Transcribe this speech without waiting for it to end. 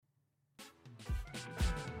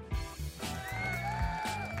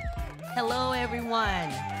Hello,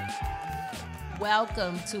 everyone.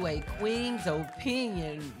 Welcome to A Queen's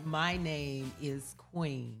Opinion. My name is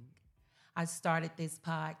Queen. I started this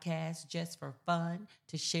podcast just for fun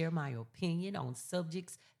to share my opinion on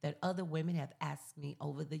subjects that other women have asked me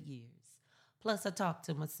over the years. Plus, I talk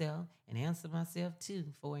to myself and answer myself too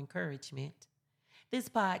for encouragement. This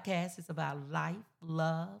podcast is about life,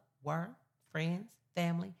 love, work, friends,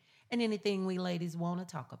 family, and anything we ladies want to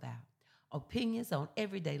talk about. Opinions on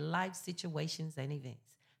everyday life situations and events.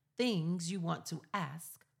 Things you want to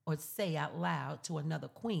ask or say out loud to another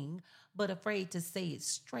queen, but afraid to say it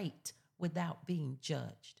straight without being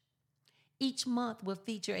judged. Each month will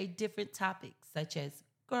feature a different topic, such as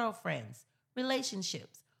girlfriends,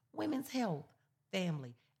 relationships, women's health,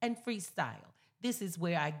 family, and freestyle. This is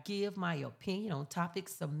where I give my opinion on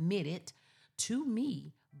topics submitted to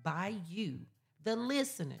me by you, the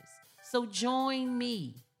listeners. So join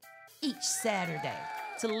me each Saturday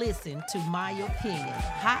to listen to my opinion,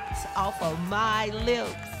 hot off of my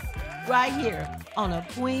lips, right here on A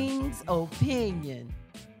Queen's Opinion.